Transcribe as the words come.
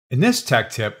In this tech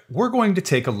tip, we're going to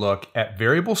take a look at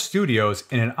variable studios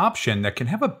and an option that can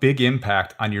have a big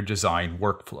impact on your design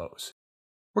workflows.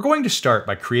 We're going to start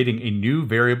by creating a new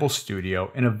variable studio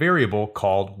in a variable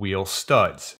called wheel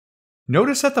studs.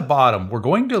 Notice at the bottom, we're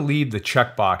going to leave the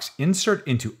checkbox Insert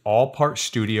into all part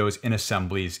studios and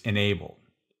assemblies enabled.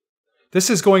 This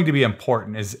is going to be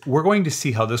important as we're going to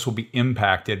see how this will be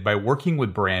impacted by working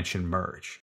with branch and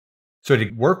merge. So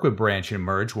to work with branch and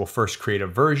merge, we'll first create a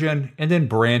version and then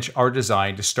branch our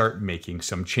design to start making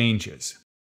some changes.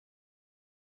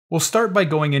 We'll start by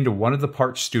going into one of the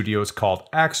part studios called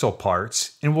axle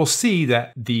parts, and we'll see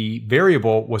that the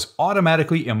variable was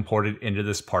automatically imported into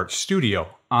this part studio,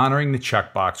 honoring the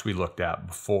checkbox we looked at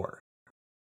before.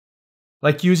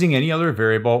 Like using any other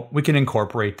variable, we can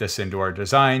incorporate this into our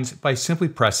designs by simply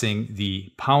pressing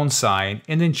the pound sign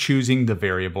and then choosing the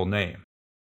variable name.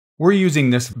 We're using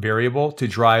this variable to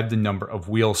drive the number of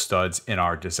wheel studs in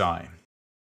our design.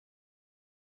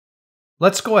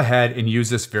 Let's go ahead and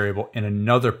use this variable in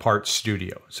another part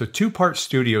studio. So two part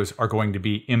studios are going to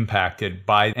be impacted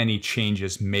by any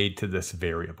changes made to this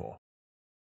variable.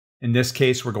 In this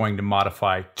case, we're going to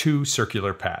modify two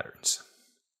circular patterns.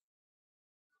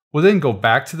 We'll then go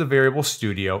back to the variable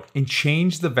studio and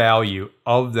change the value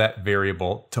of that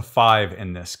variable to 5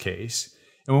 in this case.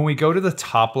 And when we go to the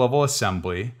top level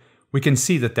assembly, we can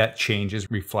see that that change is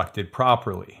reflected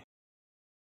properly.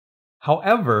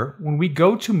 However, when we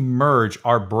go to merge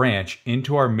our branch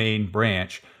into our main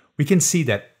branch, we can see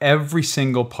that every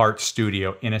single part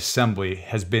studio in assembly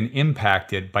has been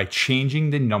impacted by changing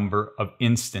the number of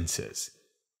instances.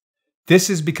 This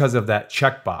is because of that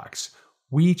checkbox.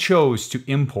 We chose to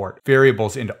import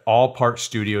variables into all part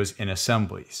studios and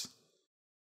assemblies.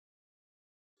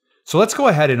 So let's go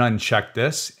ahead and uncheck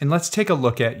this, and let's take a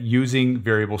look at using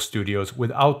variable studios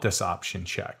without this option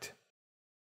checked.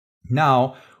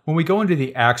 Now, when we go into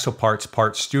the axle parts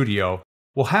part studio,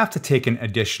 we'll have to take an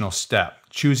additional step,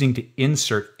 choosing to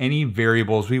insert any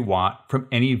variables we want from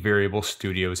any variable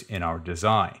studios in our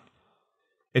design.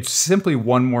 It's simply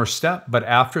one more step, but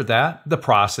after that, the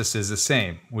process is the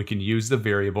same. We can use the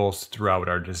variables throughout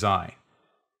our design.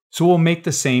 So we'll make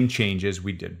the same changes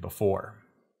we did before.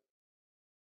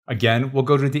 Again, we'll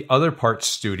go to the other parts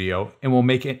studio and we'll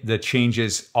make the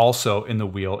changes also in the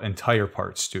wheel and tire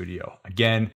parts studio.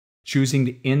 Again, choosing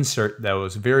to insert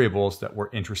those variables that we're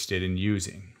interested in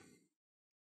using.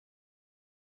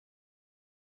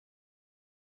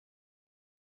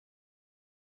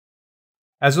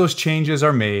 As those changes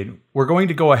are made, we're going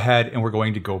to go ahead and we're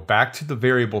going to go back to the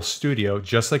variable studio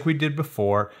just like we did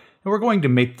before, and we're going to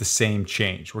make the same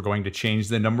change. We're going to change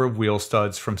the number of wheel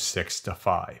studs from 6 to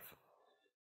 5.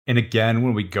 And again,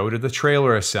 when we go to the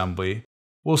trailer assembly,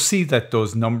 we'll see that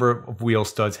those number of wheel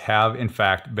studs have in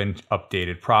fact been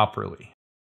updated properly.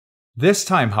 This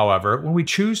time, however, when we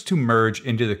choose to merge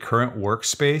into the current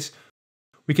workspace,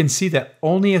 we can see that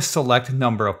only a select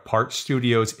number of part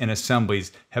studios and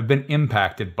assemblies have been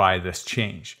impacted by this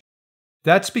change.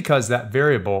 That's because that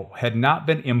variable had not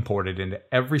been imported into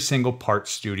every single part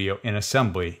studio and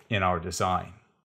assembly in our design.